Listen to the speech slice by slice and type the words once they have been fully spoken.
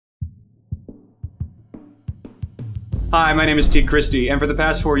Hi, my name is T. Christie, and for the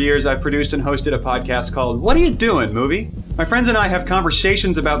past 4 years I've produced and hosted a podcast called What Are You Doing, Movie? My friends and I have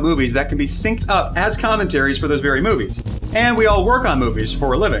conversations about movies that can be synced up as commentaries for those very movies. And we all work on movies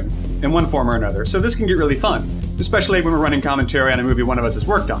for a living, in one form or another, so this can get really fun, especially when we're running commentary on a movie one of us has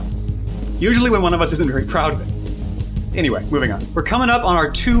worked on. Usually when one of us isn't very proud of it. Anyway, moving on. We're coming up on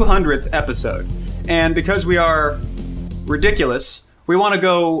our 200th episode, and because we are ridiculous, we want to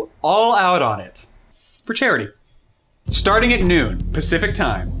go all out on it for charity. Starting at noon Pacific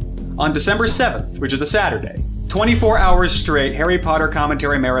time on December 7th, which is a Saturday, 24 hours straight Harry Potter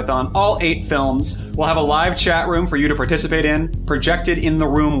commentary marathon, all 8 films. We'll have a live chat room for you to participate in, projected in the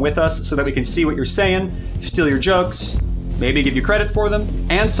room with us so that we can see what you're saying, steal your jokes, maybe give you credit for them,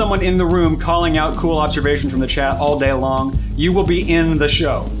 and someone in the room calling out cool observations from the chat all day long. You will be in the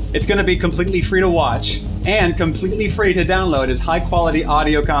show. It's going to be completely free to watch and completely free to download as high-quality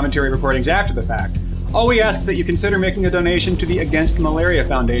audio commentary recordings after the fact. All we ask is that you consider making a donation to the Against Malaria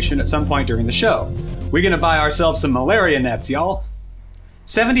Foundation at some point during the show. We're gonna buy ourselves some malaria nets, y'all.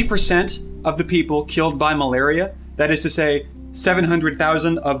 70% of the people killed by malaria, that is to say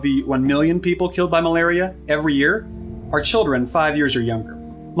 700,000 of the 1 million people killed by malaria every year, are children 5 years or younger.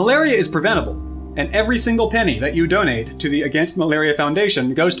 Malaria is preventable, and every single penny that you donate to the Against Malaria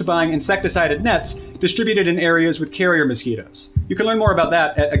Foundation goes to buying insecticided nets distributed in areas with carrier mosquitoes. You can learn more about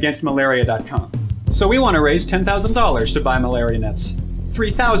that at againstmalaria.com. So we want to raise $10,000 to buy malaria nets.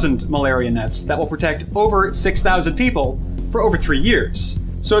 3,000 malaria nets that will protect over 6,000 people for over 3 years.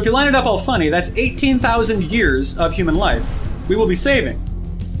 So if you line it up all funny, that's 18,000 years of human life we will be saving.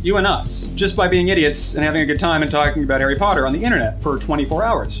 You and us. Just by being idiots and having a good time and talking about Harry Potter on the internet for 24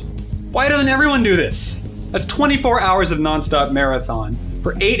 hours. Why doesn't everyone do this? That's 24 hours of nonstop marathon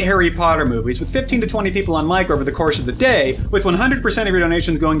for 8 Harry Potter movies with 15 to 20 people on mic over the course of the day, with 100% of your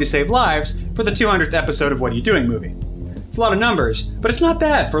donations going to save lives for the 200th episode of What Are You Doing movie. It's a lot of numbers, but it's not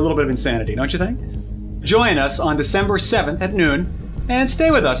bad for a little bit of insanity, don't you think? Join us on December 7th at noon, and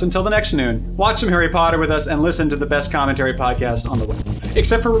stay with us until the next noon. Watch some Harry Potter with us and listen to the best commentary podcast on the web.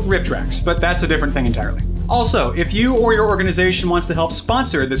 Except for Riff Tracks, but that's a different thing entirely. Also, if you or your organization wants to help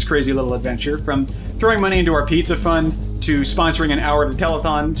sponsor this crazy little adventure, from throwing money into our pizza fund, to sponsoring an hour of the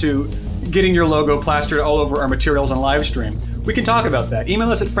telethon, to getting your logo plastered all over our materials on livestream, we can talk about that. Email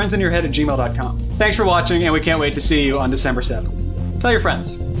us at friendsinyourhead@gmail.com. Thanks for watching, and we can't wait to see you on December 7th. Tell your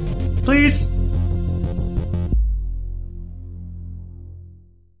friends. Please.